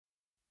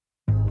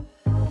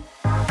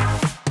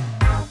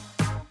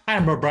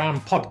I'm a Brown,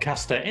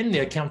 podcaster in the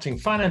accounting,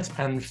 finance,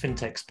 and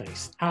fintech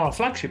space. Our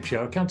flagship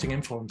show, Accounting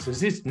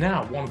Influencers, is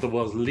now one of the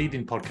world's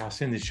leading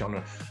podcasts in this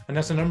genre and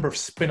has a number of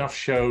spin-off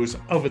shows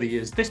over the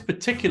years. This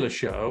particular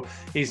show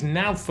is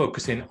now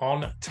focusing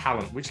on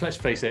talent, which, let's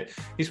face it,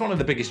 is one of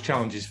the biggest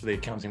challenges for the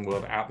accounting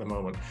world at the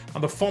moment.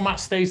 And the format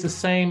stays the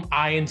same.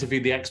 I interview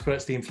the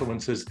experts, the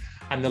influencers,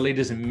 and the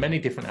leaders in many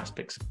different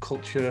aspects of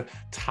culture,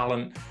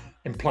 talent,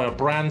 employer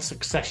brand,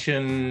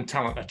 succession,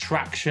 talent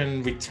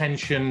attraction,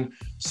 retention,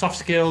 soft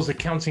skills,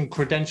 accounting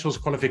credentials,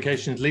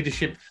 qualifications,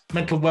 leadership,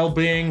 mental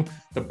well-being,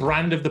 the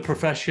brand of the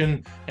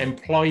profession,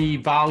 employee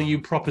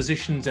value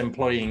propositions,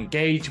 employee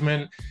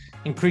engagement,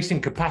 increasing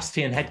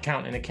capacity and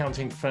headcount in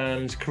accounting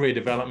firms, career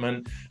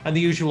development, and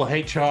the usual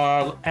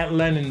HR,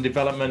 learning and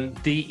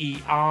development,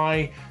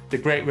 DEI, the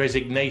Great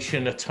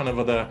Resignation, a ton of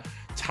other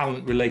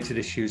talent-related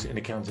issues in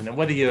accounting. And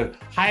whether you're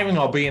hiring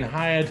or being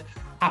hired,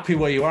 happy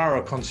where you are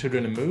or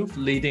considering a move,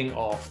 leading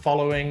or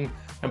following,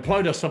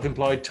 employed or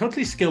self-employed,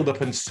 totally skilled up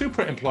and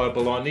super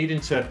employable, or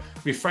needing to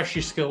refresh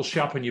your skills,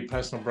 sharpen your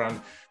personal brand,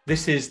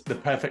 this is the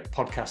perfect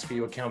podcast for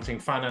you accounting,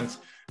 finance,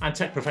 and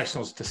tech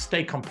professionals to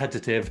stay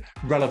competitive,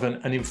 relevant,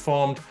 and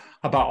informed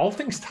about all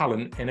things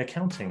talent in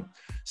accounting.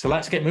 So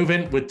let's get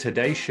moving with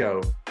today's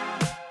show.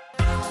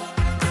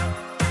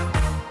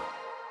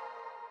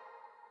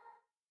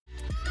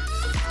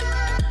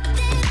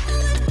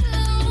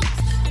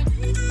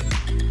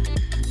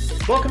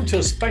 Welcome to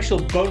a special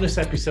bonus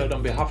episode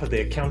on behalf of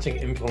the Accounting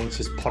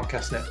Influencers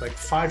Podcast Network.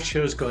 5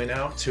 shows going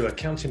out to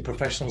accounting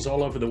professionals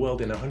all over the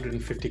world in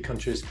 150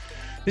 countries.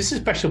 This is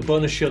a special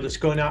bonus show that's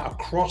going out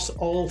across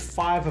all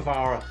 5 of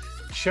our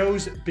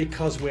shows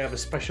because we have a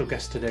special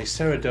guest today,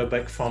 Sarah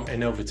Dobeck from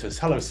Innovatus.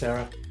 Hello,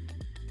 Sarah.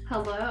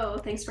 Hello.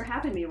 Thanks for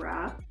having me,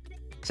 Rob.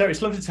 Sarah,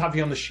 it's lovely to have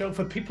you on the show.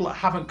 For people that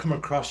haven't come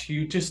across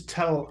you, just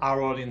tell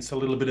our audience a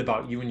little bit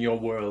about you and your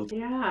world.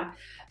 Yeah.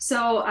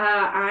 So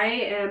I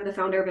am the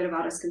founder of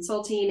Innovatus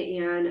Consulting,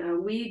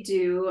 and we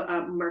do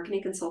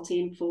marketing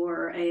consulting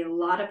for a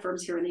lot of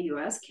firms here in the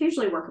U.S.,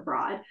 occasionally work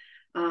abroad,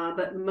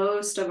 but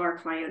most of our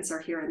clients are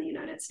here in the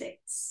United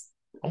States.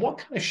 And what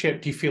kind of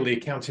shape do you feel the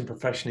accounting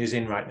profession is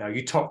in right now?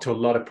 You talk to a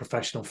lot of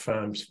professional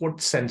firms. What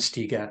sense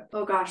do you get?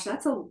 Oh gosh,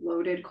 that's a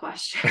loaded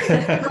question.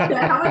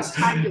 How much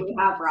time do we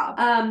have,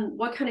 Rob?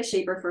 What kind of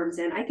shape are firms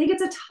in? I think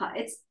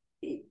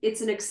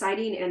it's an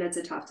exciting and it's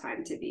a tough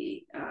time to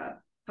be a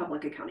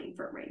public accounting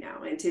firm right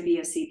now and to be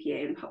a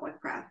CPA in public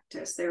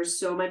practice. There's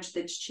so much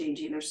that's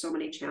changing. There's so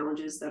many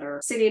challenges that are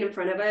sitting in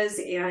front of us,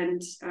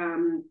 and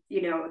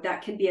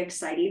that can be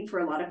exciting for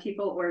a lot of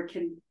people, or it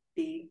can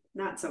be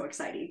not so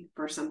exciting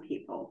for some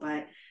people.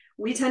 But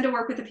we tend to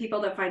work with the people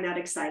that find that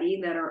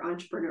exciting, that are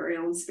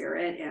entrepreneurial in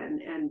spirit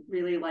and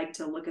really like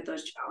to look at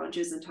those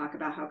challenges and talk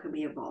about how can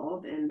we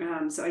evolve.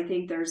 And so I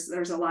think there's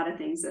a lot of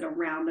things that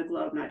around the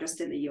globe, not just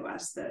in the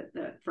US,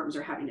 that firms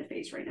are having to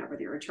face right now,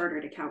 whether you're a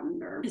chartered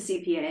accountant or a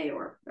CPA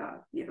or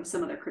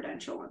some other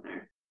credential in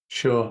there.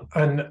 Sure.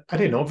 And at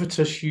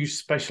Innovatus, you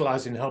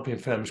specialize in helping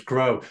firms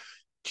grow.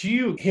 Do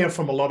you hear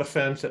from a lot of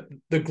firms that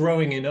they're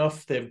growing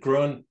enough, they've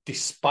grown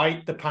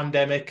despite the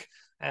pandemic,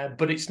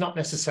 but it's not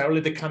necessarily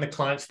the kind of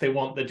clients they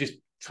want? They're just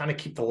trying to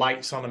keep the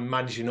lights on and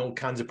managing all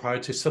kinds of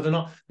priorities. So they're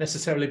not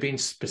necessarily being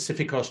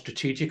specific or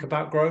strategic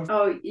about growth?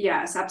 Oh,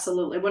 yes,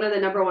 absolutely. One of the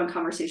number one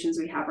conversations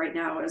we have right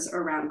now is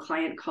around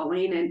client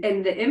culling.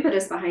 And the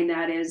impetus behind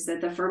that is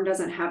that the firm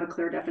doesn't have a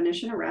clear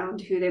definition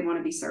around who they want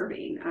to be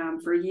serving.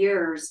 For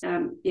years,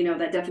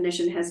 that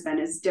definition has been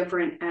as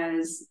different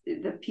as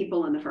the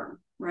people in the firm.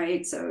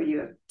 Right. So you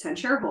have 10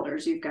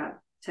 shareholders, you've got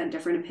 10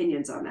 different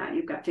opinions on that.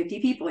 You've got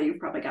 50 people, you've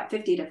probably got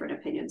 50 different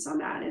opinions on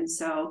that. And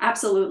so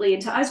absolutely.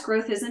 And to us,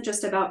 growth isn't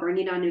just about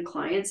bringing on new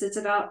clients. It's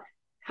about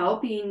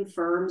helping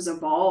firms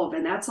evolve.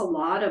 And that's a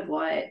lot of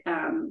what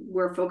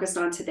we're focused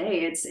on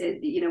today.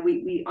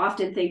 We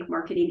often think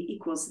marketing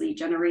equals lead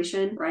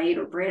generation, right?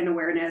 Or brand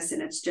awareness.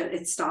 And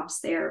it stops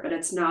there, but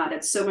it's not.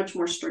 It's so much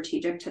more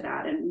strategic to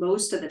that. And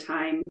most of the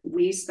time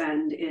we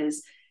spend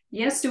is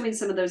yes, doing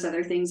some of those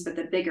other things, but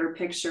the bigger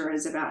picture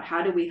is about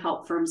how do we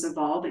help firms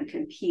evolve and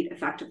compete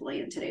effectively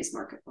in today's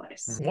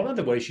marketplace. One of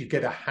the ways you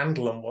get a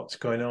handle on what's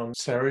going on,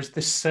 Sarah, is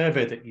this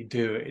survey that you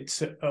do.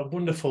 It's a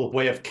wonderful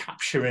way of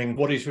capturing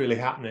what is really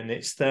happening.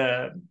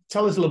 Tell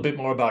us a little bit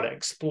more about it,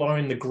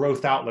 exploring the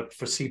growth outlook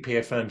for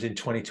CPA firms in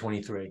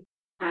 2023.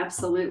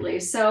 Absolutely.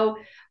 So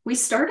we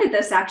started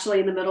this actually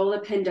in the middle of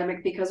the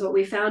pandemic because what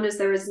we found is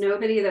there was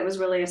nobody that was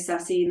really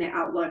assessing the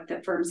outlook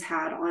that firms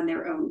had on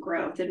their own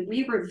growth. And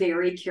we were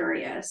very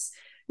curious.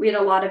 We had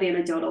a lot of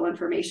anecdotal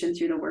information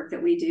through the work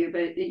that we do,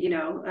 but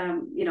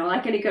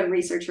like any good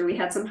researcher, we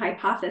had some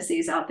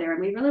hypotheses out there,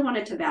 and we really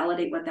wanted to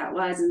validate what that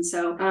was. And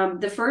so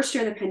the first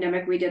year of the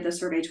pandemic, we did the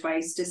survey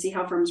twice to see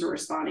how firms were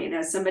responding.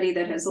 As somebody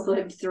that has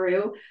lived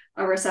through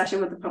a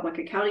recession with the public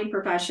accounting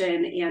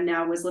profession and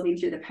now was living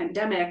through the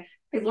pandemic,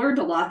 I learned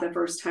a lot the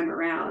first time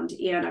around,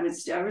 and I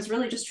was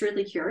really just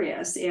truly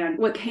curious. And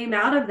what came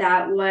out of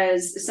that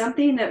was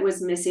something that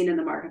was missing in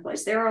the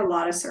marketplace. There are a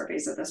lot of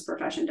surveys that this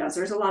profession does.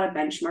 There's a lot of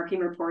benchmarking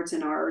reports,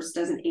 and ours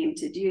doesn't aim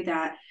to do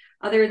that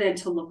other than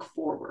to look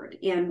forward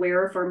and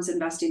where are firms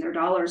investing their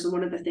dollars. And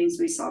one of the things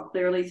we saw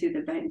clearly through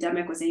the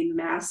pandemic was a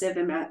massive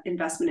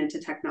investment into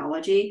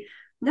technology,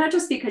 not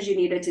just because you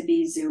needed to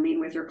be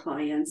Zooming with your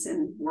clients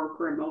and work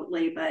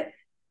remotely, but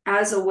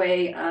as a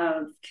way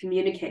of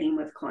communicating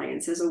with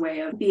clients, as a way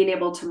of being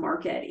able to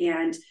market.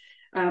 And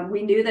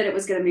we knew that it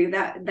was going to move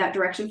that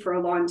direction for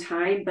a long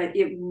time, but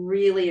it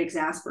really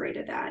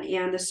exasperated that.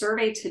 And the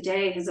survey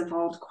today has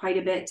evolved quite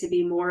a bit to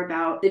be more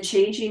about the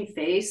changing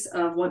face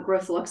of what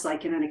growth looks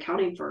like in an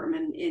accounting firm.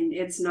 And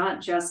it's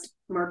not just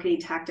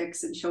marketing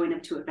tactics and showing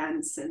up to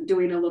events and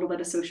doing a little bit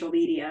of social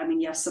media. I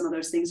mean, yes, some of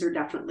those things are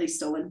definitely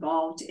still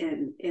involved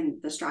in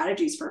the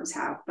strategies firms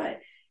have, but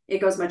it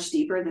goes much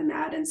deeper than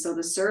that. And so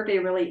the survey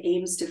really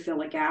aims to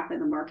fill a gap in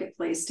the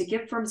marketplace to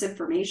give firms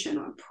information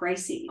on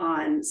pricing,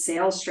 on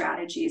sales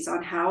strategies,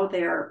 on how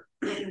they're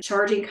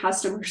charging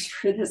customers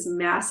for this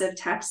massive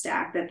tech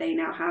stack that they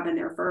now have in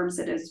their firms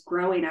that is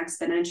growing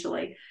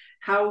exponentially,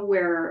 how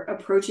we're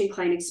approaching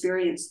client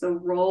experience, the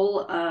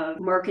role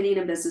of marketing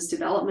and business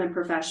development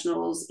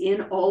professionals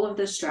in all of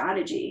the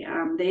strategy.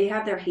 They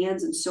have their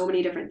hands in so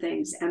many different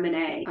things: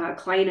 M&A,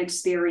 client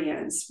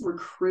experience,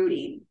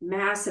 recruiting,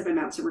 massive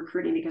amounts of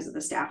recruiting because of the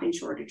staffing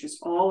shortages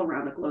all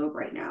around the globe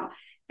right now.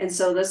 And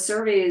so this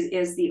survey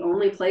is the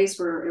only place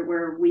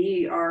where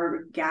we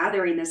are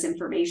gathering this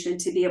information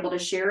to be able to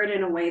share it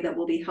in a way that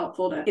will be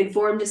helpful to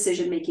inform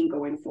decision-making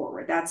going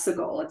forward. That's the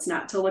goal. It's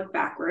not to look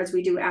backwards.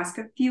 We do ask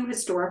a few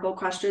historical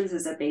questions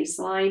as a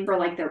baseline for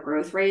like their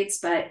growth rates,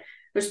 but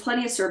there's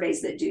plenty of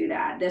surveys that do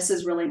that. This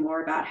is really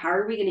more about how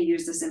are we going to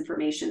use this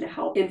information to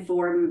help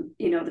inform,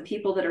 the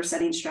people that are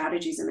setting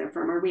strategies in their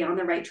firm. Are we on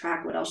the right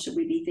track? What else should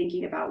we be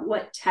thinking about?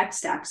 What tech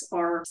stacks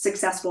are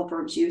successful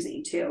firms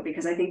using too?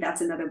 Because I think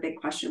that's another big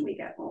question we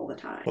get all the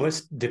time. Well,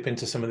 let's dip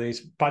into some of these.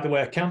 By the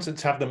way,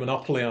 accountants have the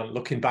monopoly on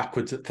looking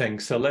backwards at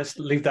things. So let's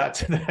leave that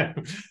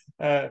to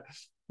them.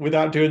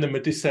 Without doing them a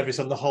disservice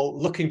on the whole,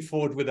 looking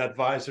forward with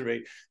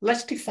advisory.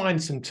 Let's define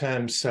some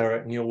terms,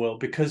 Sarah, in your world,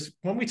 because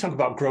when we talk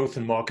about growth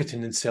and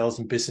marketing and sales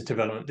and business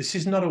development, this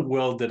is not a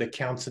world that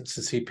accountants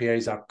and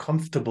CPAs are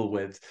comfortable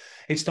with.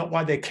 It's not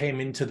why they came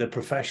into the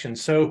profession.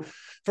 So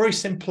very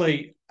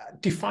simply,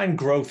 define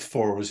growth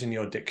for us in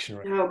your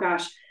dictionary. Oh,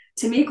 gosh.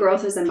 To me,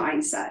 growth is a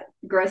mindset.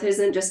 Growth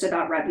isn't just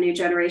about revenue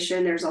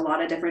generation. There's a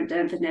lot of different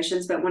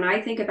definitions. But when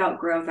I think about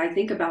growth, I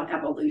think about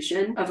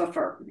evolution of a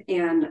firm.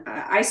 And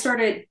I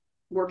started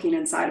working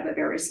inside of a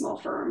very small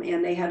firm,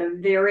 and they had a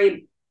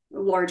very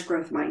large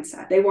growth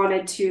mindset. They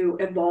wanted to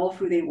evolve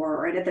who they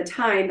were. And at the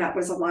time, that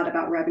was a lot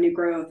about revenue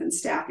growth and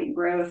staffing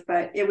growth,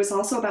 but it was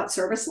also about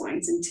service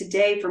lines. And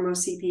today, for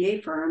most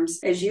CPA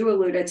firms, as you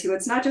alluded to,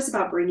 it's not just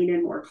about bringing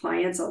in more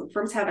clients.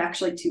 Firms have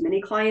actually too many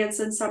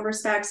clients in some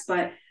respects,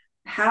 but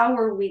how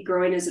are we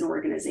growing as an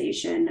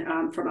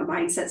organization from a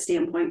mindset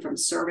standpoint, from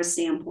service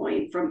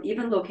standpoint, from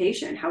even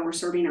location, how we're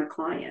serving our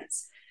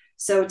clients?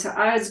 So to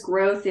us,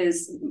 growth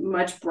is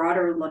much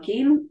broader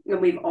looking,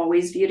 and we've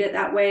always viewed it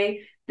that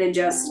way than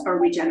just,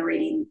 are we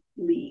generating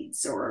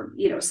leads or,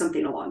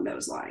 something along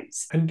those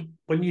lines. And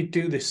when you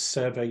do this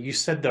survey, you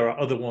said there are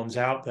other ones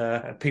out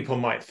there. People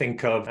might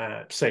think of,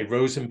 say,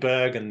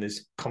 Rosenberg, and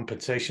there's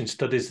compensation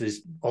studies.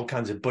 There's all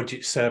kinds of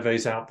budget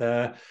surveys out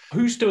there.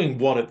 Who's doing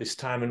what at this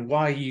time, and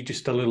why are you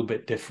just a little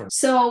bit different?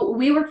 So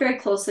we work very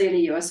closely in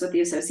the U.S. with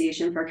the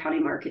Association for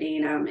Accounting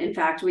Marketing. In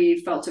fact,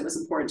 we felt it was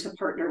important to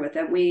partner with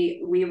them.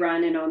 We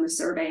run and own the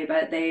survey,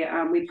 but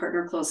we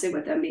partner closely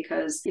with them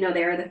because,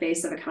 they are the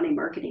face of accounting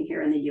marketing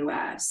here in the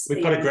U.S.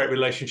 We've got a great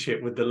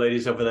relationship with the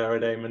ladies over there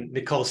at AIM, and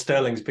Nicole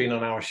Sterling's been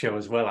on our show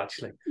as well,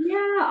 actually.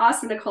 Yeah,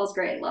 awesome. Nicole's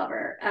great. Love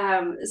her.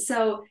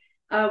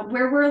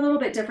 Where we're a little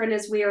bit different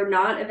is we are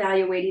not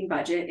evaluating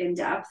budget in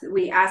depth.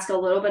 We ask a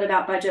little bit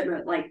about budget,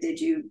 but like,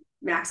 did you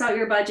max out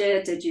your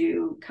budget? Did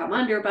you come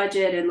under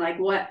budget? And like,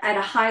 what at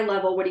a high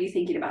level, what are you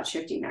thinking about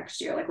shifting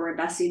next year? Like, we're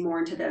investing more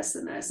into this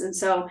and this. And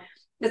so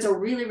it's a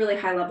really, really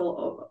high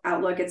level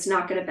outlook. It's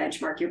not going to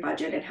benchmark your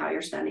budget and how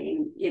you're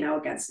spending,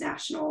 against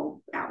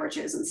national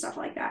averages and stuff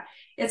like that.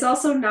 It's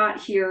also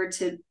not here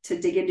to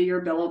dig into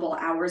your billable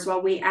hours.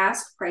 While we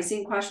ask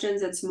pricing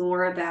questions, it's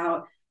more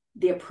about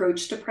the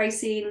approach to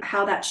pricing,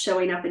 how that's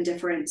showing up in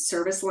different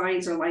service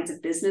lines or lines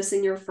of business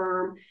in your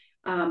firm,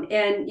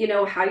 and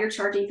how you're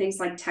charging things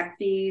like tech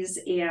fees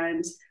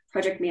and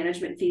project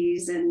management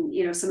fees and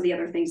some of the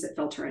other things that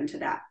filter into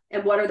that.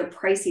 And what are the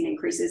pricing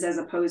increases as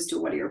opposed to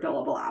what are your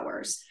billable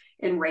hours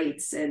and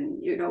rates and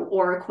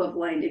or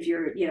equivalent if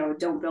you're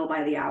don't bill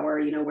by the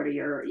hour, what are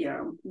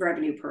your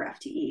revenue per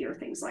FTE or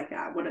things like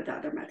that. What are the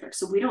other metrics?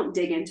 So we don't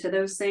dig into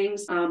those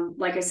things.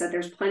 Like I said,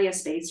 there's plenty of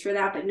space for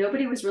that, but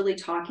nobody was really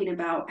talking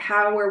about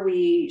how are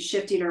we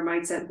shifting our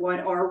mindset?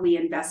 What are we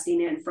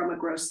investing in from a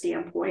growth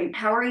standpoint?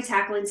 How are we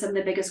tackling some of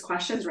the biggest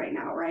questions right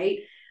now, right?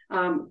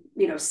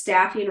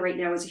 Staffing right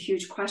now is a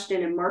huge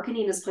question, and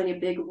marketing is playing a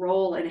big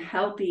role in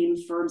helping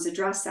firms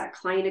address that.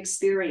 Client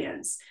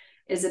experience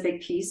is a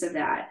big piece of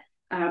that.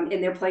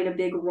 And they're playing a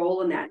big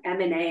role in that.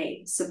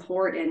 M&A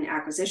support and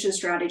acquisition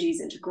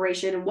strategies,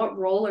 integration, and what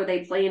role are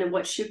they playing, and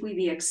what should we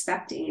be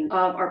expecting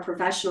of our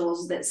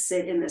professionals that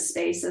sit in this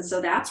space? And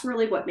so that's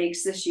really what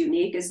makes this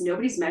unique, is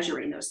nobody's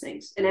measuring those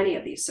things in any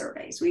of these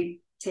surveys. We've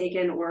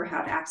taken or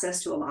have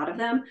access to a lot of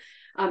them.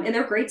 And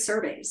they're great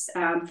surveys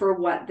for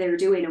what they're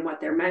doing and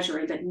what they're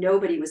measuring, but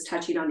nobody was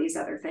touching on these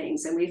other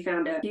things. And we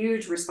found a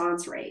huge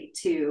response rate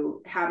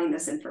to having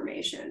this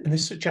information. And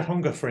there's such a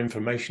hunger for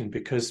information,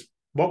 because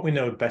what we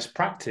know of best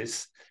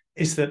practice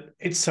is that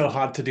it's so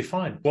hard to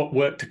define. What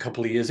worked a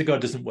couple of years ago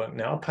doesn't work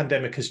now.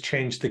 Pandemic has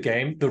changed the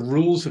game, the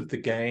rules of the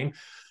game.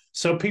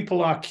 So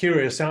people are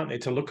curious, aren't they,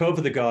 to look over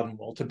the garden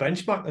wall, to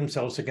benchmark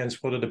themselves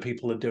against what other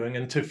people are doing,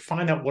 and to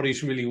find out what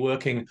is really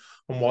working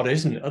and what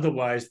isn't.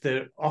 Otherwise,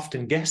 they're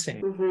often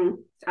guessing. Mm-hmm.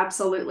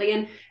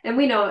 Absolutely. And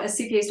we know as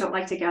CPAs don't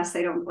like to guess.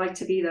 They don't like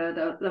to be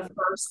the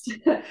first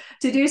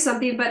to do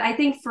something. But I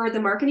think for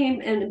the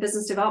marketing and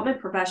business development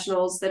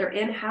professionals that are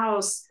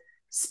in-house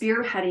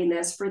spearheading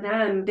this, for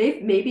them,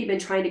 they've maybe been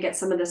trying to get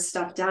some of this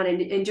stuff done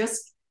and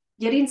just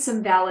getting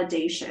some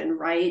validation,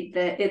 right?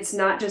 That it's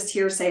not just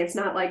hearsay. It's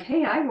not like,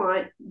 hey, I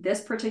want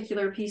this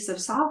particular piece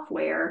of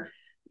software.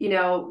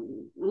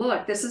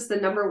 Look, this is the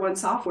number one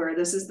software.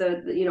 This is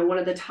the one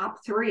of the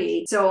top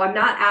 3. So I'm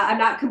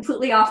not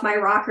completely off my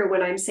rocker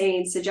when I'm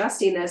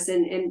suggesting this,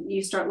 and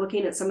you start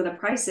looking at some of the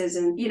prices,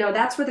 and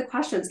that's where the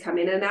questions come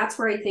in. And that's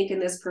where I think in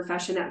this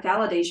profession that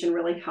validation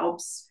really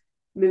helps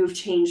move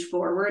change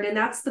forward. And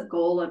that's the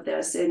goal of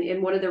this.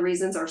 And one of the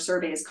reasons our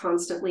survey is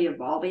constantly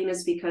evolving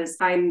is because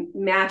I'm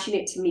matching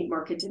it to meet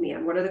market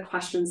demand. What are the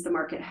questions the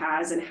market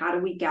has, and how do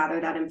we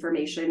gather that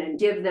information and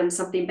give them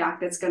something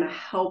back that's going to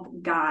help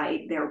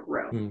guide their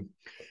growth?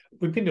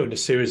 We've been doing a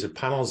series of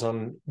panels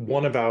on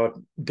one of our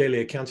daily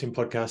accounting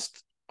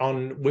podcasts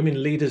on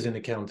women leaders in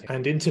accounting,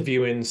 and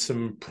interviewing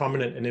some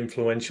prominent and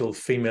influential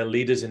female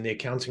leaders in the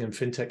accounting and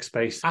fintech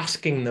space,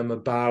 asking them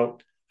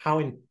about how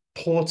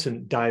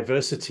important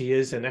diversity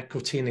is, and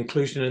equity and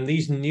inclusion, and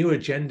these new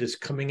agendas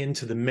coming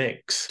into the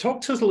mix.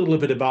 Talk to us a little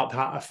bit about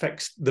how it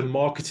affects the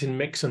marketing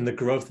mix and the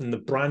growth and the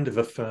brand of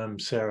a firm,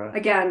 Sarah.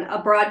 Again,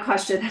 a broad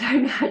question that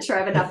I'm not sure I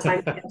have enough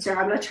time to answer.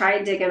 I'm going to try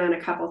and dig in on a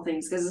couple of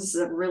things, because this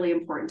is a really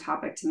important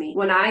topic to me.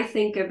 When I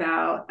think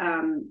about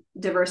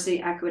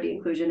diversity, equity,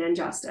 inclusion, and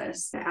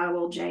justice, add a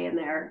little J in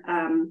there.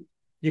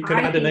 You could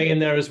add an A in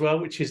there as well,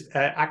 which is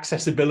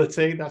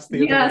accessibility. That's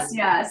the other one.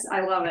 Yes,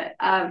 I love it.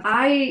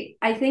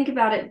 I think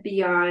about it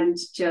beyond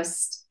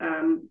just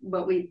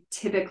what we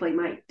typically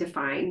might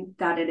define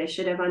that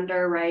initiative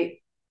under, right?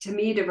 To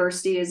me,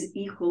 diversity is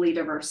equally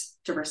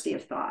diversity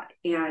of thought.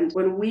 And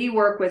when we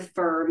work with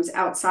firms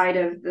outside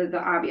of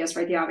the obvious,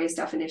 right? The obvious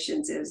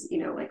definitions is,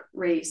 like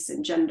race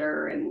and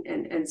gender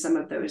and some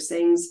of those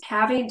things.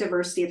 Having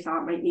diversity of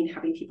thought might mean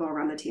having people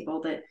around the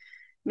table that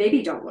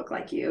maybe don't look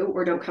like you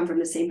or don't come from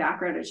the same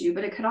background as you,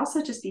 but it could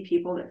also just be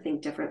people that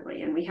think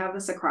differently. And we have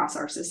this across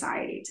our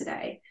society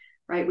today,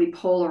 right? We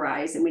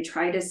polarize and we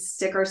try to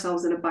stick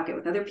ourselves in a bucket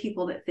with other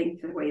people that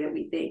think the way that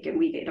we think. And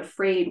we get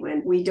afraid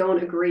when we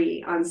don't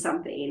agree on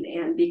something.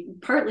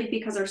 And partly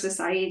because our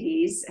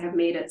societies have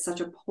made it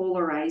such a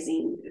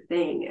polarizing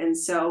thing. And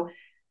so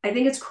I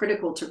think it's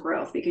critical to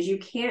growth, because you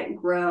can't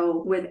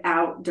grow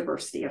without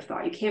diversity of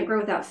thought. You can't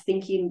grow without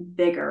thinking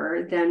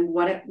bigger than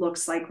what it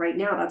looks like right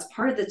now. That's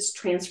part of this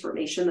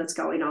transformation that's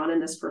going on in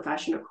this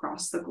profession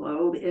across the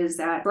globe, is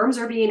that firms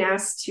are being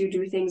asked to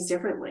do things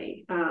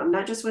differently,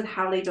 not just with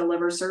how they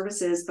deliver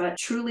services, but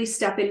truly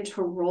step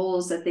into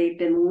roles that they've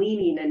been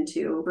leaning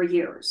into for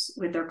years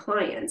with their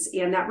clients.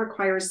 And that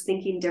requires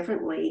thinking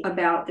differently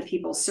about the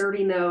people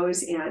serving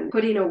those, and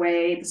putting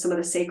away some of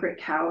the sacred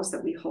cows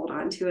that we hold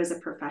on to as a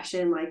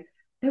profession. Like,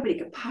 nobody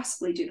could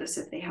possibly do this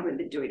if they haven't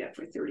been doing it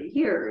for 30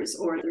 years,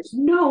 or there's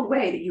no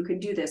way that you can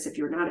do this if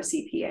you're not a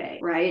CPA,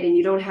 right? And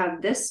you don't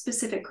have this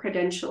specific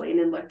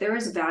credentialing. And look, there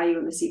is value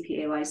in the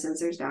CPA license,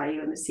 there's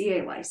value in the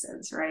CA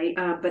license, right?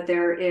 But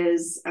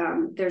there's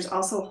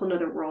also a whole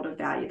nother world of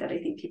value that I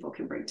think people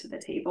can bring to the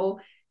table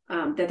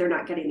that they're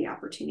not getting the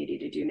opportunity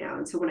to do now.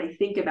 And so when I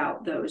think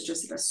about those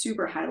just at a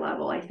super high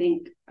level, I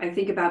think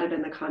about it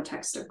in the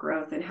context of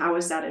growth, and how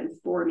is that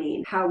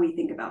informing how we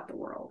think about the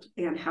world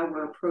and how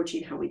we're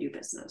approaching how we do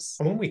business.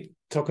 And when we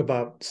talk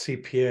about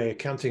CPA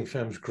accounting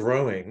firms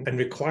growing and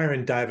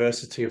requiring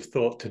diversity of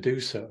thought to do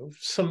so,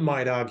 some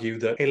might argue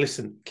that, hey,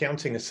 listen,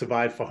 accounting has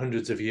survived for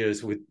hundreds of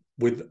years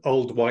with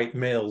old white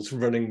males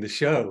running the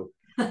show.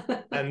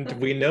 And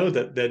we know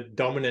that they're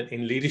dominant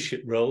in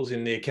leadership roles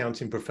in the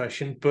accounting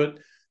profession, but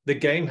the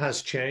game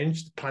has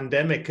changed.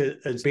 Pandemic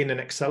has been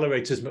an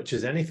accelerator as much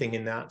as anything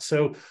in that.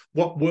 So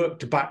what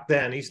worked back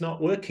then is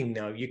not working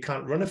now. You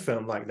can't run a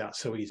firm like that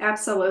so easily.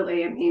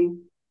 Absolutely. I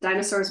mean,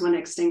 dinosaurs went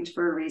extinct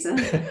for a reason.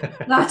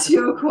 Not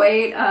to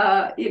equate,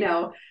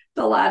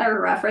 the latter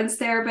reference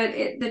there, but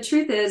the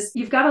truth is,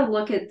 you've got to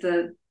look at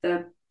the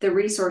the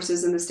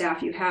resources and the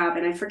staff you have.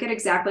 And I forget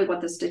exactly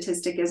what the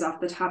statistic is off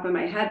the top of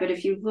my head, but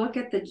if you look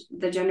at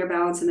the gender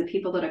balance and the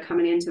people that are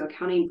coming into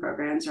accounting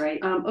programs, right,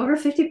 over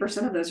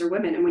 50% of those are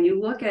women. And when you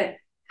look at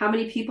how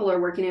many people are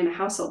working in a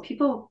household,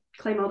 people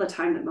claim all the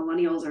time that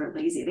millennials are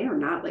lazy. They are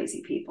not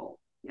lazy people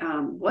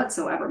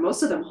whatsoever.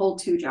 Most of them hold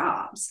two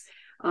jobs.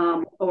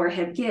 Or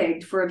have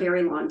gigged for a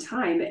very long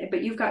time,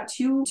 but you've got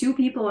two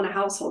people in a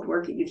household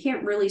working. You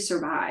can't really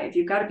survive.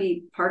 You've got to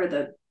be part of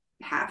the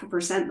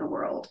 0.5% in the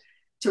world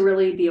to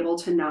really be able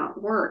to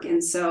not work.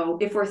 And so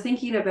if we're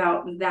thinking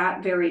about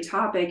that very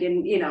topic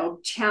and,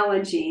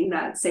 challenging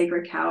that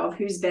sacred cow of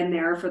who's been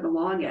there for the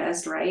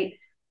longest, right?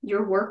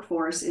 Your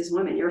workforce is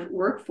women. Your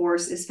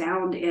workforce is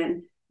found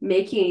in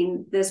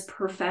making this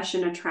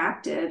profession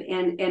attractive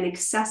and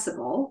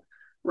accessible,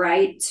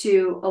 right,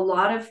 to a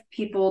lot of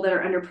people that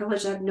are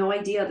underprivileged. Have no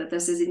idea that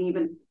this isn't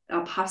even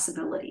a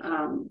possibility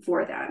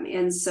for them.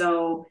 And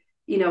so,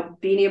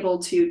 being able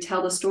to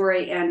tell the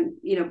story and,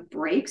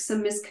 break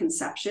some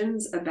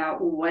misconceptions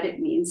about what it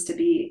means to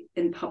be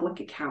in public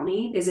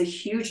accounting is a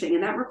huge thing.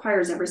 And that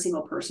requires every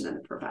single person in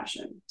the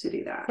profession to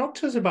do that. Talk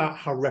to us about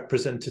how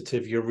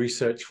representative your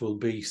research will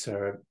be,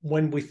 Sarah.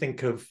 When we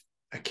think of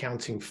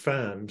accounting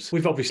firms,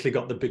 we've obviously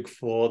got the big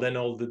four, then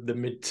all the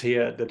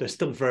mid-tier that are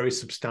still very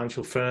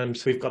substantial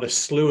firms. We've got a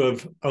slew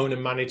of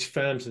owner-managed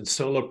firms and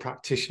solo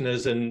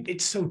practitioners, and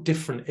it's so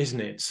different, isn't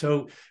it?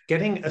 So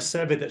getting a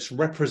survey that's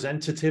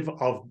representative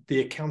of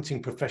the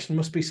accounting profession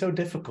must be so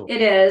difficult.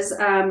 It is.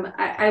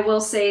 I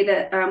will say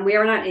that we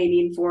are not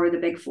aiming for the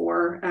big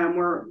four.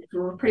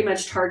 We're pretty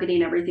much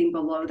targeting everything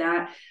below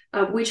that.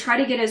 We try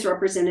to get as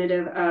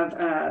representative of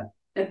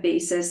a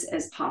basis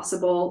as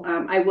possible.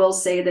 I will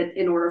say that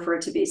in order for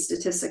it to be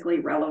statistically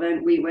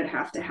relevant, we would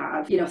have to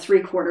have,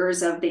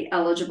 3/4 of the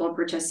eligible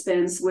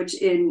participants,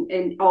 which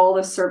in all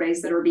the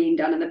surveys that are being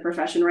done in the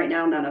profession right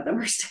now, none of them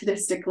are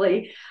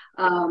statistically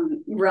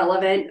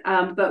relevant.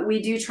 But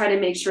we do try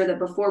to make sure that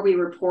before we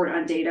report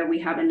on data, we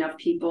have enough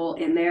people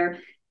in there.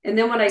 And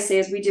then what I say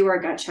is we do our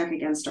gut check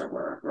against our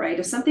work, right?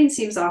 If something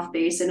seems off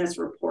base in its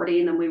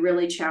reporting, then we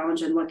really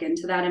challenge and look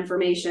into that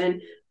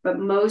information. But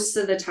most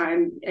of the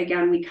time,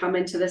 again, we come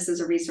into this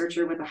as a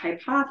researcher with a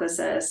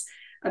hypothesis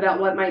about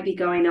what might be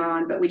going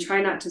on, but we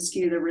try not to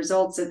skew the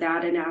results of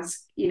that and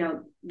ask,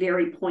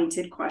 very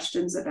pointed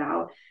questions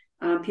about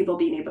people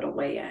being able to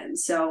weigh in.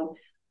 So,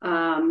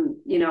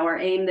 our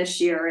aim this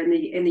year in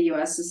the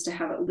U.S. is to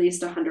have at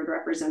least 100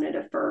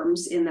 representative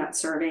firms in that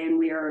survey, and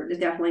we are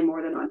definitely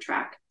more than on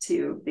track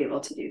to be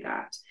able to do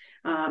that.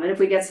 And if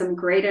we get some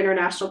great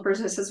international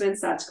participants,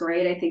 that's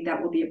great. I think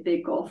that will be a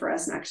big goal for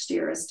us next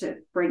year, is to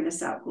bring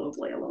this out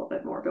globally a little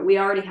bit more. But we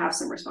already have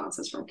some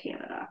responses from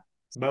Canada.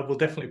 Well, we'll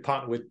definitely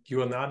partner with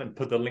you on that and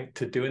put the link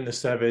to doing the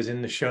surveys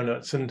in the show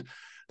notes. And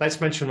let's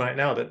mention right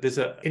now that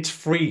it's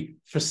free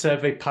for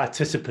survey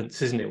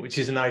participants, isn't it? Which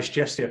is a nice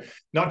gesture.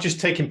 Not just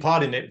taking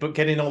part in it, but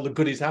getting all the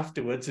goodies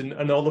afterwards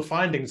and all the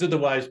findings.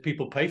 Otherwise,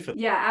 people pay for them.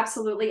 Yeah,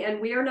 absolutely.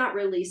 And we are not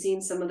releasing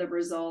some of the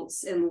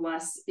results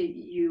unless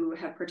you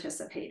have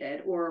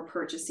participated or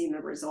purchasing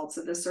the results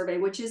of the survey,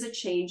 which is a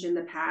change in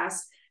the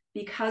past.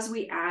 Because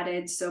we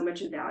added so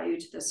much value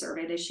to the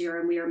survey this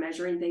year, and we are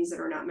measuring things that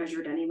are not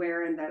measured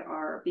anywhere and that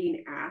are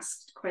being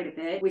asked quite a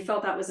bit, we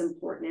felt that was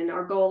important. And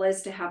our goal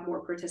is to have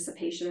more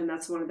participation, and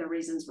that's one of the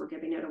reasons we're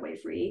giving it away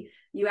free.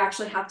 You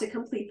actually have to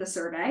complete the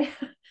survey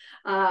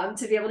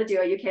to be able to do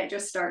it. You can't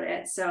just start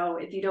it. So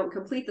if you don't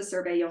complete the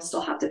survey, you'll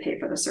still have to pay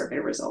for the survey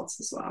results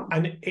as well.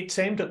 And it's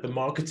aimed at the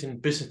marketing,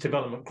 business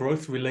development,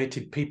 growth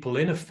related people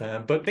in a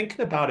firm. But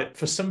thinking about it,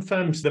 for some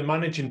firms, the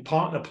managing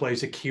partner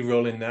plays a key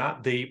role in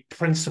that, the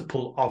principal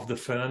of the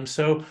firm.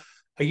 So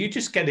are you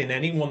just getting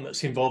anyone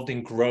that's involved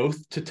in growth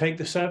to take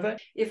the survey?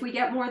 If we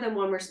get more than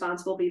one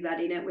response, we'll be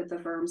vetting it with the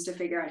firms to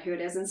figure out who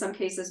it is. In some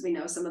cases, we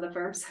know some of the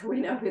firms, so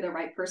we know who the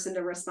right person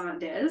to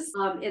respond is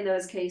in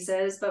those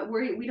cases, but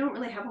we don't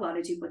really have a lot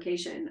of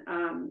duplication.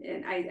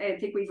 And I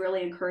think we've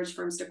really encouraged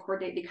firms to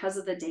coordinate because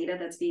of the data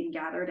that's being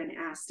gathered and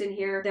asked in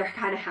here. There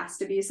kind of has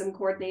to be some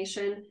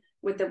coordination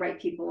with the right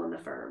people in the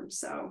firm.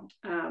 So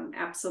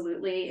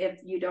absolutely,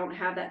 if you don't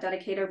have that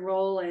dedicated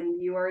role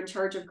and you are in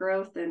charge of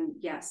growth, then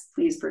yes,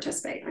 please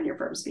participate on your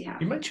firm's behalf.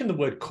 You mentioned the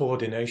word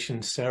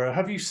coordination, Sarah.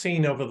 Have you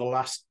seen over the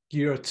last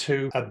year or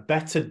two a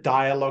better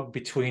dialogue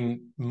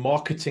between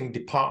marketing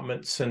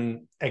departments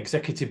and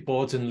executive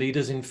boards and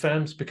leaders in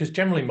firms? Because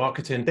generally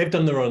marketing, they've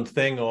done their own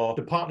thing, or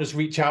the partners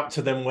reach out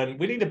to them when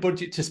we need a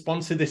budget to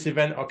sponsor this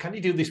event, or can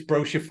you do this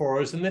brochure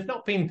for us? And they've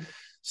not been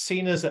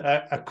seen as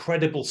a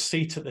credible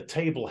seat at the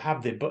table,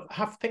 have they? But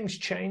have things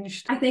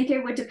changed? I think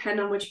it would depend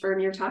on which firm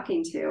you're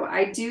talking to.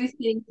 I do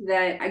think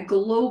that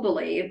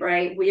globally,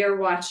 right, we are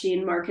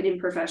watching marketing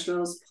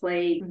professionals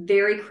play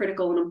very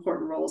critical and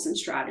important roles in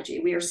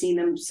strategy. We are seeing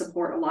them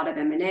support a lot of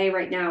M&A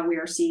right now. We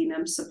are seeing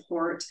them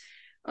support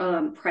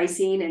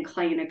pricing and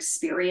client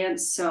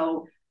experience.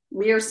 So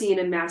we are seeing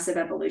a massive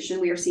evolution.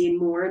 We are seeing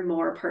more and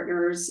more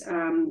partners,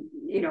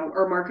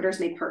 or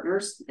marketers make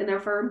partners in their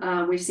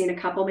firm. We've seen a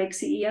couple make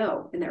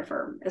CEO in their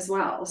firm as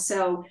well.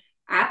 So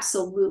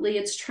Absolutely,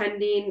 it's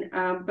trending,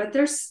 but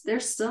there's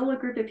still a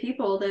group of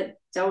people that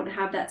don't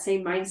have that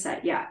same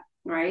mindset yet,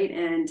 right?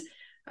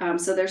 And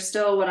so there's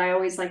still, what I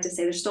always like to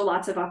say, there's still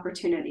lots of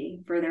opportunity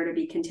for there to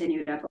be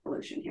continued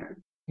evolution here.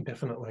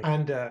 Definitely.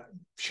 And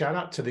shout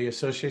out to the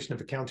Association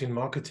of Accounting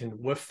Marketing.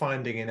 We're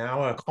finding in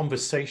our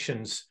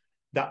conversations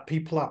that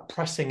people are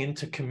pressing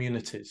into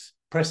communities,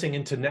 pressing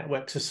into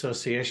networks,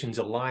 associations,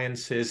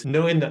 alliances,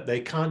 knowing that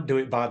they can't do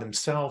it by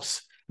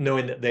themselves,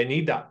 knowing that they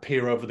need that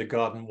peer over the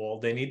garden wall,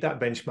 they need that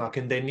benchmark,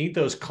 and they need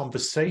those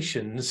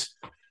conversations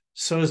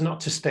so as not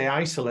to stay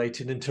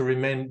isolated and to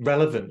remain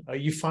relevant. Are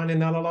you finding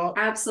that a lot?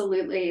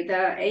 Absolutely.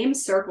 The AIM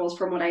circles,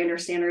 from what I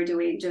understand, are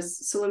doing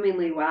just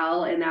swimmingly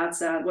well. And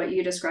that's what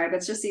you describe.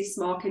 It's just these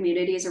small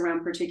communities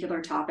around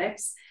particular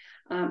topics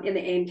in the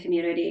AIM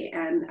community.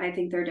 And I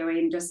think they're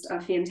doing just a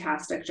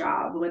fantastic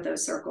job with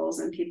those circles,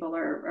 and people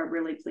are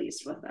really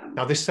pleased with them.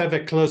 Now, this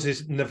survey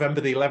closes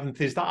November the 11th.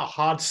 Is that a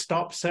hard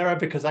stop, Sarah?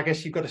 Because I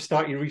guess you've got to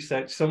start your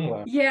research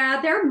somewhere.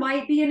 Yeah, there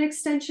might be an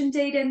extension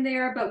date in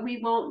there, but we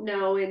won't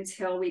know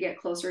until we get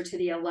closer to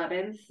the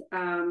 11th,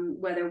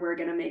 whether we're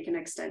going to make an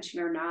extension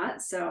or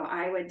not. So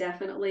I would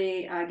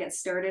definitely get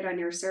started on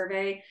your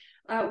survey.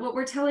 What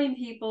we're telling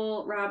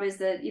people, Rob, is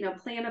that,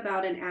 plan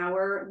about an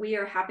hour. We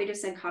are happy to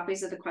send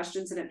copies of the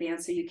questions in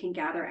advance so you can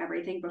gather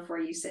everything before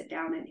you sit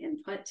down and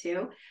input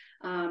too.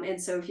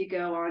 And so if you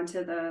go on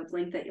to the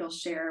link that you'll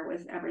share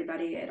with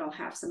everybody, it'll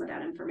have some of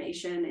that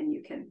information, and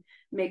you can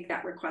make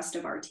that request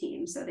of our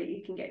team so that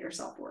you can get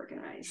yourself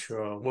organized.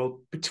 Sure.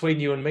 Well, between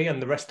you and me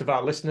and the rest of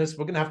our listeners,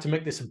 we're going to have to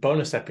make this a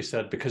bonus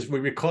episode, because we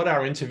record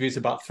our interviews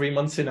about 3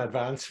 months in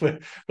advance. We're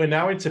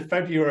now into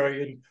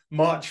February and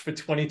March for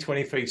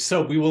 2023.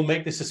 So we will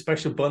make this a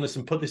special bonus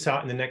and put this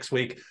out in the next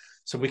week,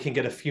 so we can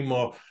get a few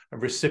more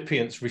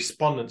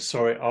respondents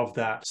of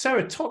that.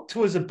 Sarah, talk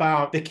to us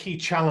about the key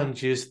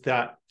challenges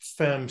that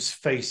firms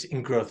face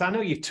in growth. I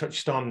know you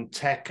touched on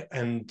tech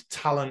and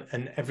talent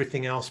and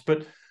everything else,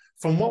 but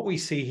from what we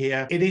see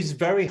here, it is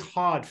very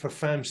hard for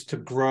firms to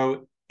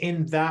grow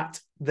in that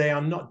they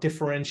are not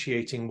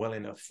differentiating well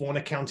enough. One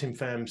accounting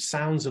firm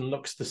sounds and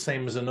looks the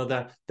same as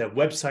another. Their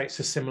websites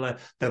are similar.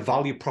 Their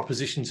value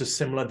propositions are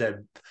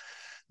similar.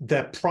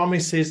 Their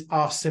promises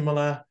are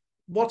similar.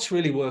 What's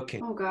really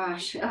working? Oh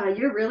gosh,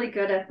 you're really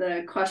good at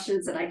the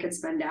questions that I could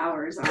spend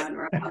hours on,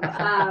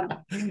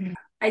 Rob.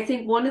 I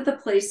think one of the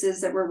places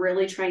that we're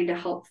really trying to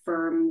help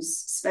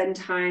firms spend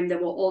time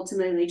that will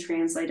ultimately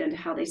translate into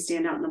how they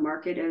stand out in the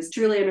market is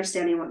truly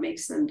understanding what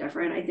makes them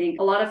different. I think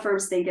a lot of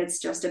firms think it's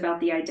just about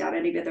the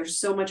identity, but there's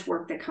so much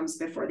work that comes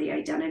before the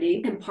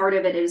identity. And part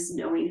of it is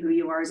knowing who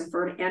you are as a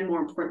firm, and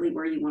more importantly,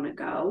 where you want to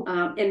go.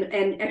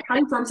 And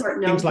accounting firms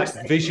aren't known things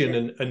like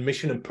vision and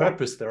mission and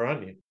purpose there,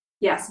 aren't you?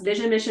 Yes,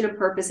 vision, mission, and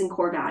purpose, and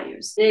core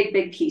values.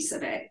 Big piece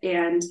of it.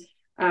 And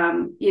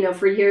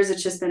for years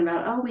it's just been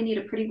about, oh, we need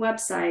a pretty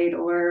website,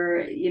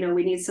 or,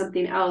 we need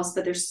something else.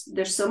 But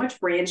there's so much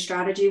brand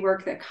strategy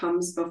work that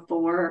comes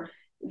before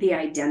the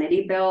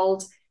identity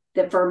build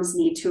that firms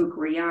need to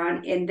agree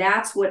on. And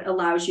that's what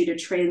allows you to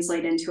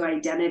translate into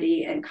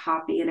identity and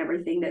copy and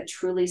everything that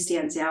truly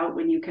stands out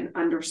when you can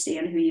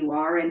understand who you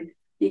are. And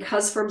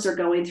because firms are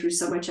going through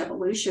so much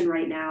evolution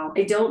right now,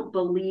 I don't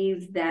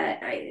believe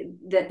that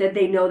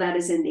they know that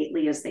as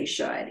innately as they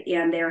should.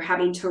 And they're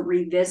having to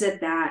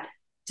revisit that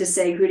to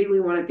say, who do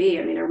we want to be?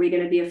 I mean, are we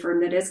going to be a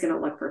firm that is going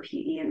to look for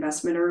PE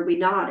investment, or are we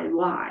not, and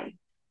why?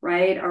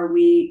 Right? Are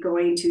we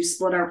going to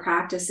split our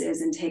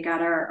practices and take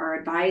out our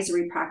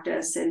advisory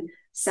practice and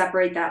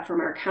separate that from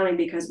our accounting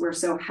because we're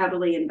so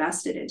heavily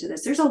invested into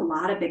this? There's a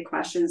lot of big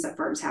questions that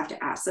firms have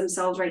to ask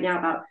themselves right now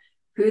about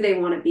who they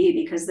want to be,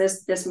 because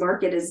this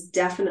market is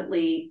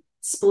definitely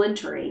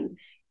splintering.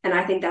 And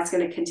I think that's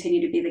going to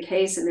continue to be the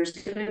case. And there's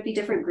going to be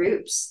different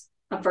groups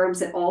of firms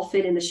that all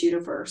fit in the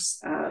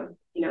universe of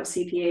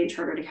CPA and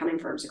chartered accounting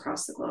firms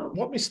across the globe.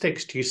 What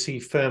mistakes do you see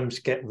firms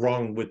get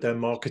wrong with their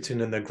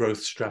marketing and their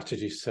growth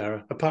strategies,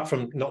 Sarah, apart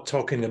from not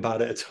talking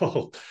about it at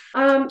all?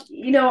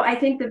 I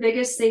think the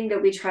biggest thing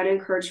that we try to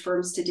encourage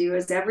firms to do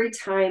is every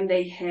time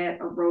they hit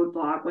a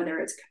roadblock, whether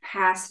it's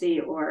capacity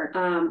or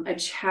a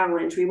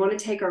challenge, we want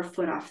to take our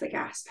foot off the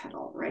gas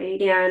pedal,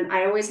 right? And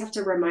I always have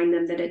to remind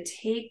them that it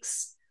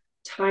takes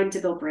time to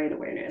build brand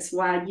awareness.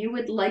 While you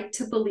would like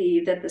to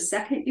believe that the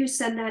second you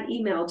send that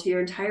email to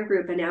your entire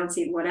group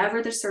announcing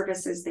whatever the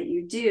services that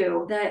you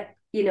do, that,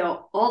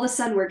 all of a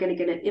sudden we're going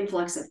to get an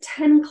influx of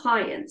 10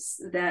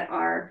 clients that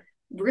are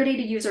ready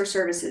to use our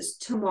services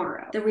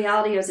tomorrow. The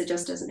reality is it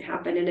just doesn't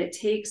happen. And it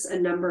takes a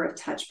number of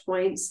touch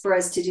points for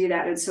us to do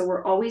that. And so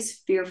we're always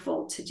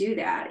fearful to do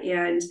that.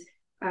 And,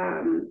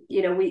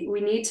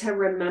 we need to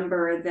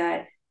remember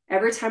that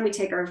every time we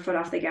take our foot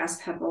off the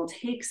gas pedal, it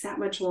takes that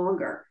much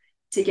longer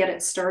to get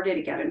it started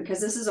again, because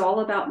this is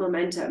all about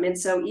momentum. And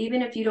so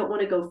even if you don't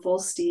want to go full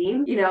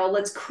steam,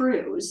 let's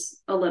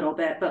cruise a little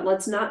bit, but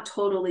let's not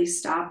totally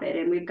stop it.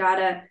 And we've got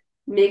to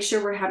make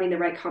sure we're having the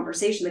right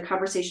conversation. The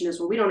conversation is,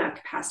 well, we don't have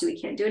capacity, we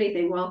can't do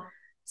anything. Well,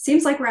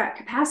 seems like we're at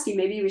capacity.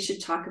 Maybe we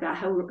should talk about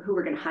who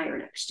we're going to hire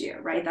next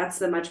year, right? That's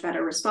the much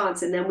better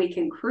response. And then we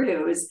can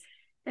cruise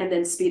and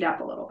then speed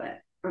up a little bit.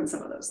 on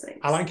some of those things.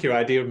 I like your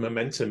idea of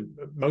momentum.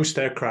 Most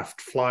aircraft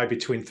fly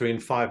between 3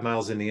 and 5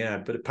 miles in the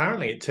air, but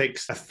apparently it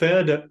takes a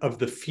third of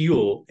the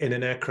fuel in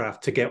an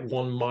aircraft to get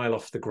 1 mile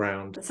off the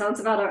ground. That sounds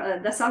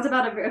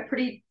about a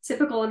pretty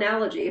typical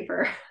analogy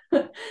for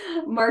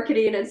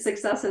marketing and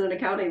success in an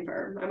accounting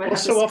firm. Well,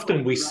 so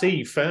often we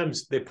see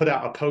firms, they put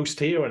out a post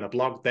here and a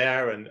blog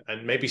there and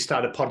maybe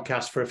start a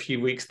podcast for a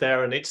few weeks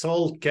there, and it's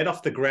all get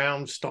off the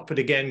ground, stop it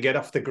again, get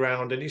off the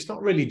ground, and it's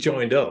not really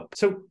joined up.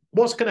 So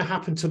what's going to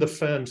happen to the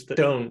firms that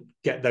don't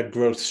get their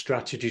growth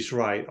strategies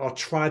right or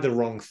try the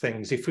wrong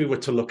things if we were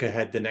to look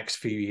ahead the next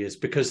few years?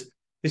 Because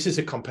this is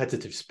a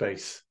competitive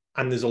space.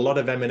 And there's a lot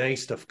of M&A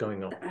stuff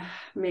going on.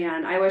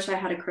 Man, I wish I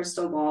had a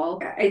crystal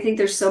ball. I think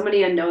there's so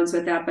many unknowns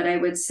with that, but I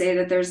would say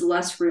that there's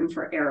less room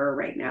for error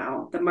right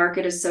now. The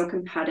market is so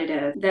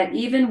competitive that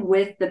even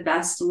with the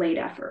best laid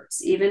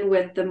efforts, even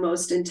with the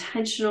most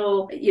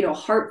intentional,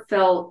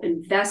 heartfelt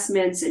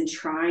investments in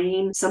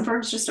trying, some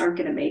firms just aren't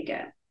going to make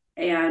it.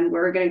 And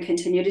we're going to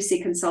continue to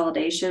see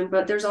consolidation,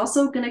 but there's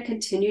also going to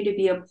continue to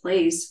be a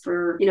place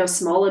for,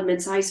 small and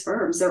mid-sized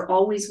firms. There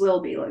always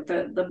will be. Like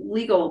the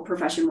legal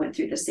profession went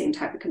through the same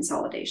type of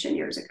consolidation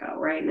years ago,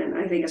 right? And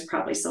I think it's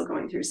probably still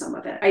going through some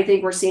of it. I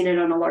think we're seeing it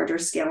on a larger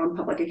scale in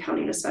public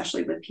accounting,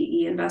 especially with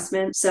PE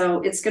investment. So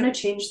it's going to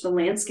change the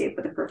landscape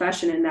of the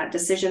profession, and that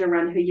decision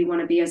around who you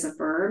want to be as a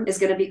firm is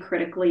going to be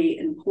critically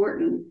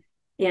important.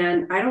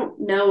 And I don't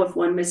know if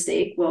one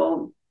mistake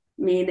will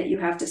mean that you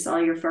have to sell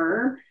your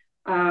firm.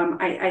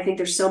 I think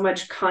there's so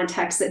much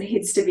context that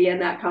needs to be in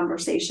that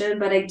conversation,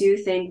 but I do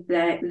think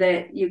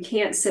that you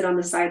can't sit on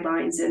the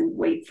sidelines and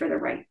wait for the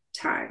right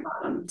time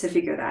to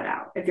figure that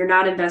out. If you're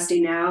not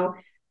investing now,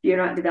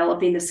 you're not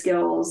developing the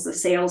skills, the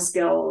sales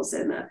skills,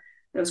 and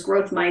those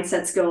growth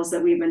mindset skills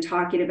that we've been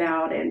talking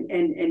about,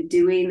 and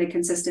doing the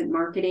consistent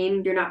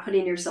marketing, you're not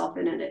putting yourself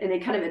in a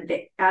kind of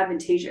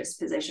advantageous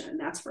position.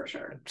 That's for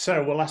sure.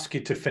 Sarah, we'll ask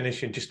you to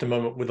finish in just a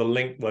moment with a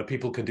link where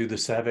people can do the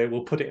survey.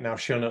 We'll put it in our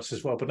show notes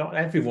as well, but not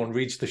everyone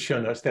reads the show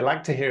notes. They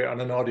like to hear it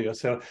on an audio.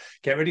 So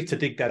get ready to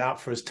dig that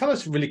out for us. Tell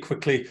us really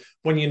quickly,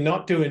 when you're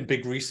not doing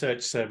big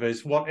research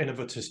surveys, what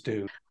innovators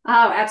do.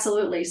 Oh,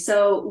 absolutely.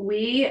 So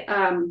we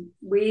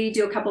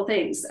do a couple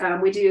things.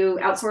 We do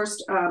outsourced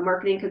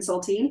marketing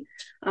consulting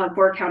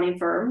for accounting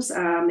firms.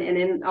 And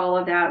in all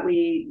of that,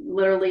 we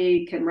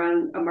literally can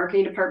run a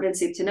marketing department,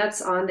 soup to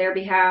nuts, on their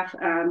behalf,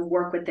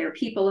 work with their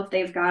people if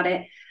they've got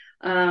it.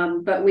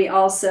 But we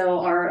also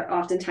are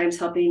oftentimes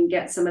helping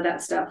get some of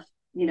that stuff,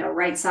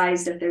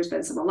 right-sized if there's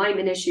been some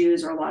alignment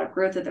issues or a lot of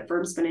growth that the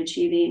firm's been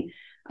achieving.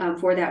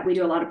 For that, we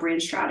do a lot of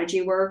brand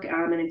strategy work,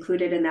 and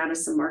included in that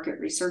is some market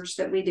research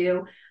that we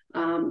do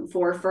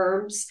for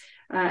firms.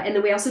 And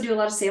then we also do a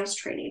lot of sales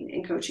training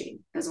and coaching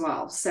as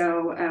well.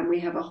 So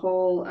we have a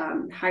whole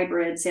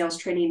hybrid sales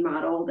training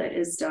model that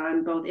is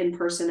done both in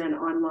person and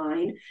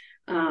online,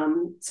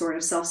 sort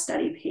of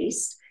self-study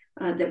paced,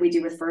 that we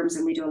do with firms.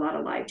 And we do a lot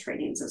of live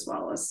trainings as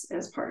well as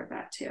part of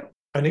that too.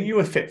 And are you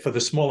a fit for the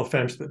smaller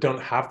firms that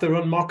don't have their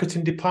own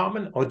marketing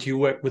department, or do you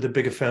work with the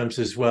bigger firms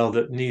as well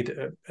that need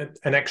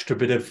an extra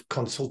bit of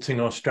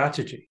consulting or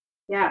strategy?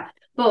 Yeah,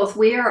 both.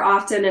 We are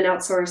often an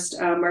outsourced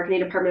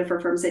marketing department for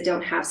firms that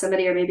don't have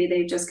somebody, or maybe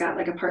they've just got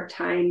like a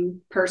part-time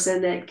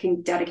person that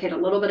can dedicate a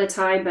little bit of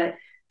time, but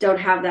don't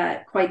have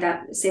quite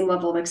that same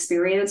level of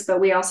experience. But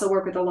we also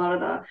work with a lot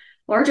of the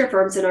larger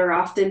firms that are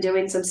often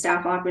doing some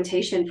staff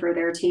augmentation for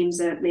their teams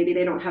that maybe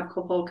they don't have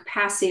full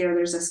capacity, or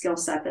there's a skill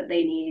set that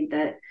they need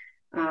that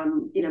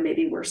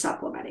maybe we're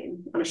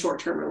supplementing on a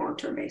short-term or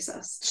long-term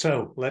basis.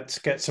 So let's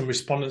get some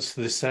respondents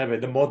to this survey.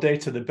 The more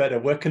data, the better.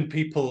 Where can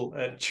people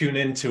tune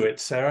into it,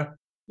 Sarah?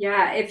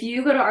 Yeah, if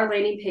you go to our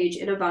landing page,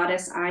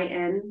 Innovatus,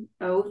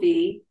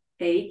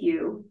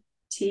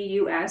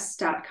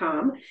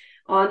 INOVAUTUS.com,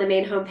 on the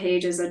main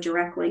homepage is a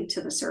direct link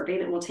to the survey,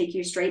 and it will take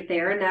you straight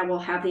there, and that will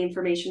have the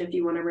information if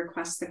you want to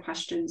request the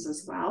questions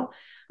as well.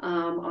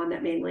 On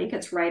that main link,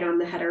 it's right on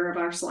the header of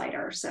our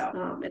slider. So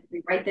it'll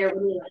be right there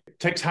when you. It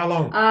takes how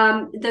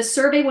long? The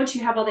survey, once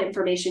you have all the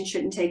information,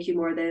 shouldn't take you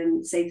more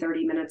than, say,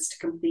 30 minutes to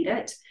complete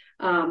it.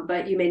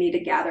 But you may need to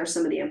gather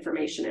some of the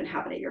information and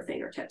have it at your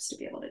fingertips to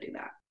be able to do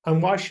that. And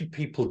why should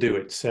people do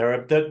it,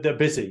 Sarah? They're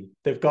busy.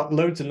 They've got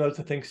loads and loads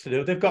of things to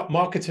do. They've got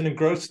marketing and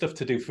growth stuff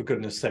to do, for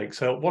goodness sake.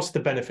 So what's the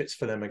benefits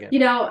for them again?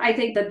 I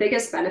think the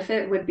biggest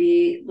benefit would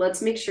be,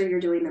 let's make sure you're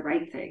doing the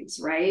right things,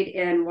 right?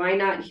 And why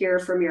not hear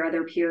from your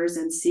other peers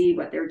and see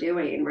what they're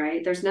doing,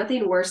 right? There's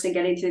nothing worse than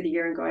getting through the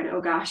year and going,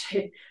 oh gosh,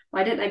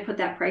 why didn't I put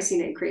that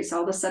pricing increase?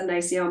 All of a sudden I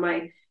see all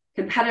my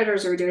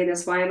competitors are doing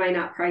this. Why am I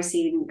not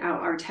pricing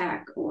out our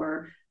tech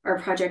or our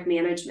project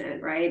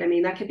management, right? I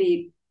mean, that could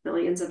be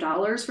millions of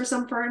dollars for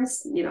some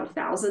firms,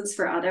 thousands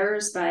for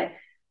others, but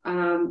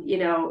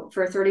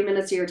for 30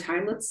 minutes of your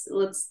time, let's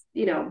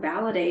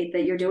validate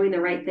that you're doing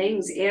the right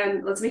things,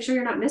 and let's make sure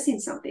you're not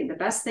missing something. The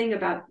best thing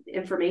about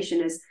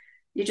information is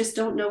you just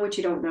don't know what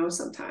you don't know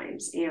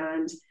sometimes.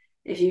 And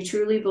if you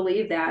truly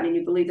believe that and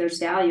you believe there's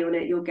value in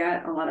it, you'll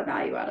get a lot of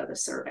value out of the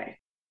survey.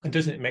 And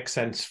doesn't it make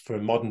sense for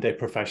modern day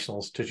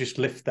professionals to just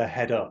lift their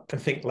head up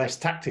and think less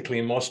tactically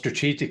and more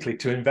strategically,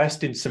 to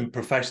invest in some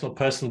professional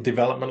personal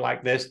development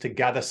like this, to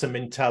gather some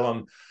intel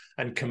on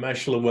and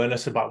commercial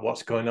awareness about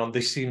what's going on?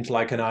 This seems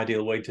like an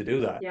ideal way to do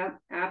that. Yeah,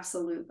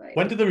 absolutely.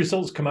 When do the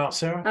results come out,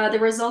 Sarah? The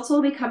results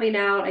will be coming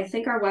out. I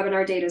think our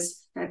webinar date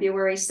is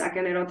February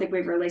 2nd. I don't think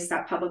we've released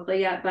that publicly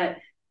yet, but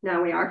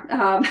now we are.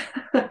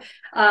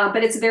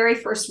 But it's the very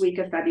first week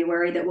of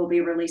February that we'll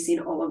be releasing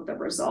all of the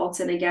results.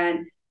 And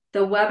again,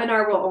 the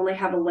webinar will only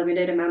have a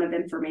limited amount of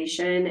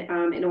information.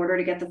 In order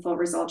to get the full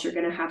results, you're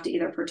going to have to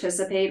either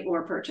participate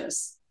or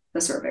purchase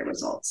the survey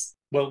results.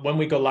 Well, when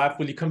we go live,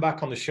 will you come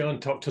back on the show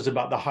and talk to us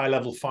about the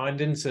high-level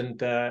findings and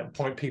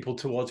point people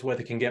towards where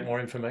they can get more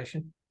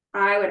information?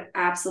 I would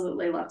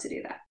absolutely love to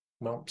do that.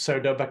 Well, Sarah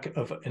Dobek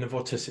of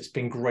Innovatus, it's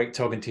been great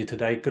talking to you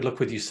today. Good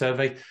luck with your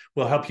survey.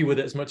 We'll help you with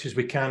it as much as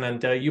we can.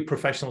 And you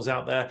professionals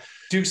out there,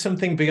 do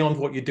something beyond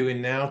what you're doing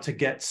now to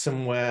get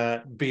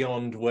somewhere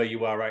beyond where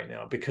you are right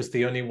now, because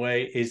the only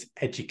way is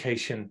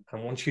education.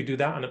 And once you do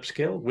that and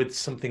upskill with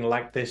something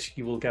like this,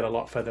 you will get a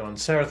lot further on.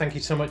 Sarah, thank you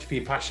so much for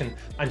your passion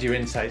and your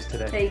insights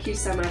today. Thank you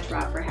so much,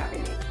 Rob, for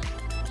having me.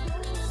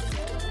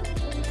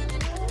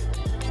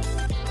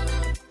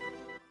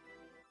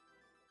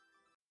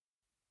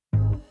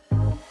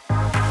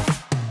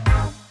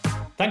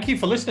 Thank you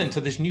for listening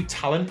to this new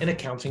Talent in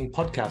Accounting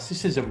podcast.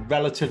 This is a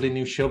relatively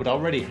new show, but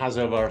already has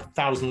over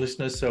 1,000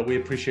 listeners. So we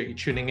appreciate you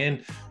tuning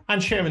in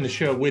and sharing the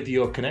show with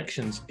your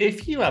connections.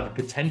 If you have a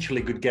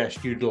potentially good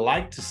guest you'd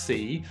like to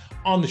see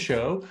on the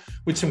show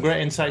with some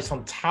great insights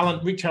on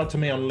talent, reach out to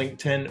me on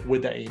LinkedIn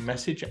with a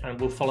message and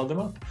we'll follow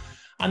them up.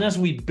 And as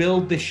we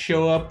build this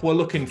show up, we're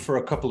looking for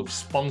a couple of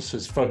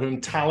sponsors for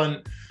whom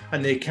talent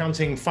and the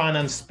accounting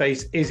finance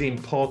space is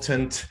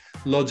important.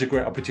 Loads of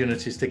great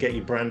opportunities to get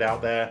your brand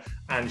out there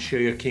and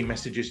share your key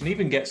messages and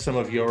even get some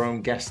of your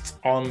own guests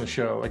on the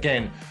show.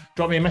 Again,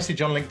 drop me a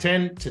message on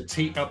LinkedIn to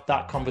tee up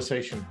that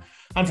conversation.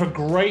 And for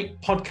great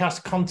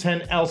podcast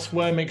content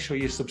elsewhere, make sure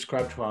you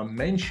subscribe to our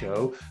main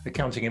show.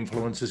 Accounting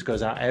Influencers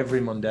goes out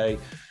every Monday.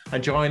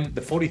 And join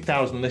the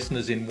 40,000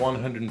 listeners in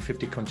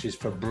 150 countries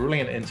for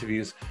brilliant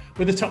interviews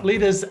with the top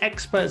leaders,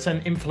 experts,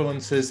 and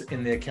influencers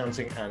in the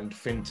accounting and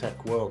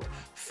fintech world.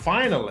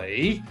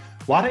 Finally,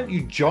 why don't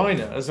you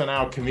join us and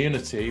our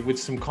community with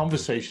some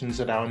conversations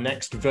at our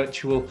next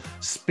virtual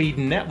speed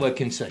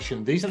networking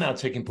session? These are now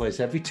taking place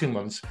every 2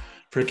 months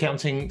for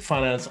accounting,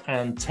 finance,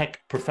 and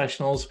tech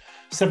professionals.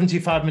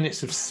 75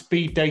 minutes of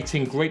speed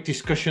dating, great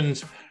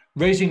discussions,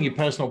 raising your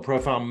personal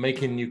profile,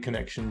 making new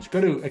connections. Go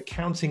to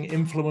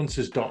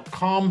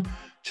accountinginfluencers.com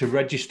to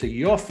register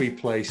your free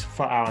place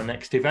for our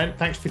next event.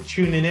 Thanks for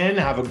tuning in.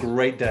 Have a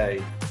great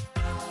day.